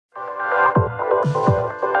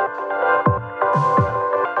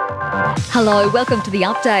Hello, welcome to The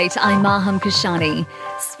Update. I'm Maham Kashani.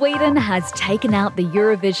 Sweden has taken out the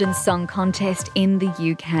Eurovision Song Contest in the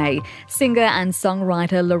UK. Singer and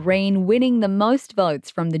songwriter Loreen winning the most votes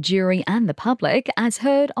from the jury and the public, as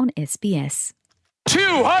heard on SBS.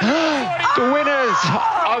 200 the winners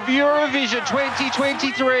of Eurovision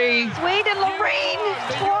 2023. Sweden, Loreen,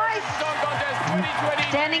 twice.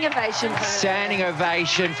 Standing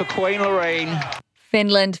ovation for Queen Loreen.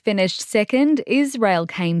 Finland finished second, Israel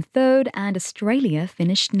came third, and Australia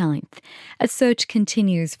finished ninth. A search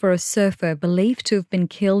continues for a surfer believed to have been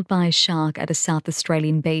killed by a shark at a South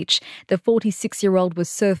Australian beach. The 46-year-old was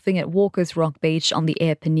surfing at Walker's Rock Beach on the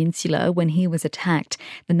Eyre Peninsula when he was attacked.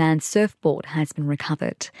 The man's surfboard has been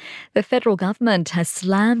recovered. The federal government has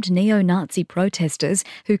slammed neo-Nazi protesters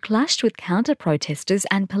who clashed with counter-protesters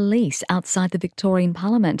and police outside the Victorian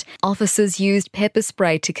Parliament. Officers used pepper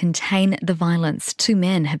spray to contain the violence. 2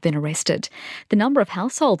 men have been arrested. The number of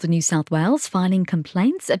households in New South Wales filing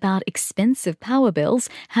complaints about expensive power bills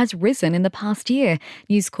has risen in the past year.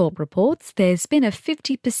 News Corp reports there's been a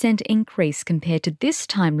 50% increase compared to this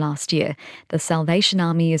time last year. The Salvation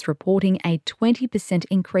Army is reporting a 20%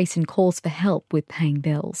 increase in calls for help with paying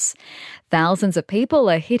bills. Thousands of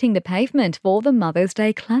people are hitting the pavement for the Mother's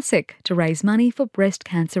Day Classic to raise money for breast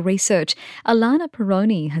cancer research. Alana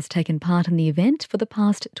Peroni has taken part in the event for the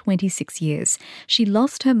past 26 years. She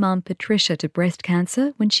lost her mum, Patricia, to breast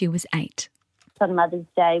cancer when she was 8. On Mother's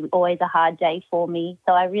Day, it was always a hard day for me.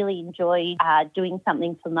 So I really enjoyed doing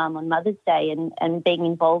something for Mum on Mother's Day and being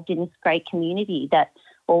involved in this great community that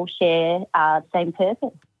all share the same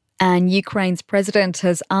purpose. And Ukraine's president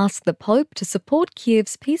has asked the Pope to support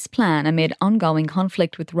Kiev's peace plan amid ongoing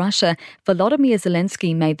conflict with Russia. Volodymyr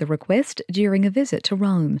Zelensky made the request during a visit to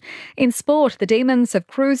Rome. In sport, the Demons have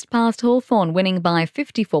cruised past Hawthorn, winning by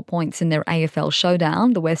 54 points in their AFL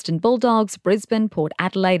showdown. The Western Bulldogs, Brisbane, Port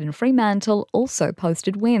Adelaide and Fremantle also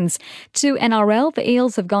posted wins. To NRL, the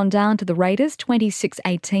Eels have gone down to the Raiders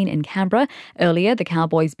 26-18 in Canberra. Earlier, the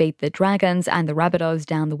Cowboys beat the Dragons and the Rabbitohs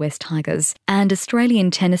down the West Tigers. And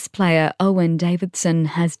Australian tennis player Owen Davidson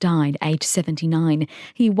has died aged 79.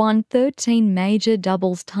 He won 13 major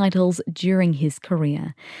doubles titles during his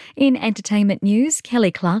career. In entertainment news,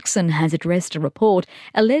 Kelly Clarkson has addressed a report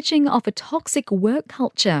alleging of a toxic work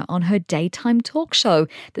culture on her daytime talk show.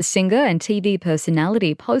 The singer and TV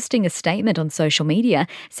personality posting a statement on social media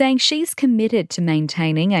saying she's committed to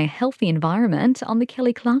maintaining a healthy environment on The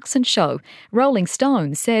Kelly Clarkson Show. Rolling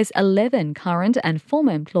Stone says 11 current and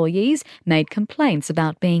former employees made complaints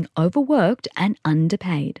about being overworked and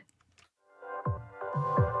underpaid.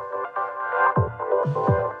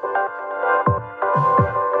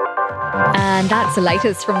 And that's the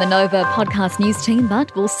latest from the Nova podcast news team,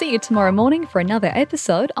 but we'll see you tomorrow morning for another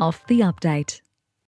episode of The Update.